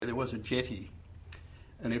was a jetty,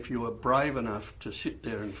 and if you were brave enough to sit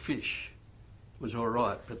there and fish, it was all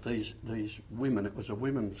right. But these women, it was a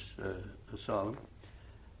women's asylum.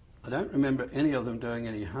 I don't remember any of them doing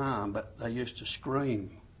any harm, but they used to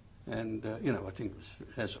scream, and I think it was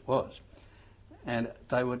as it was. And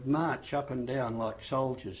they would march up and down like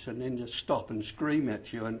soldiers, and then just stop and scream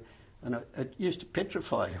at you, and it used to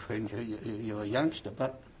petrify you when you were a youngster.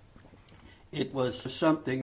 But it was something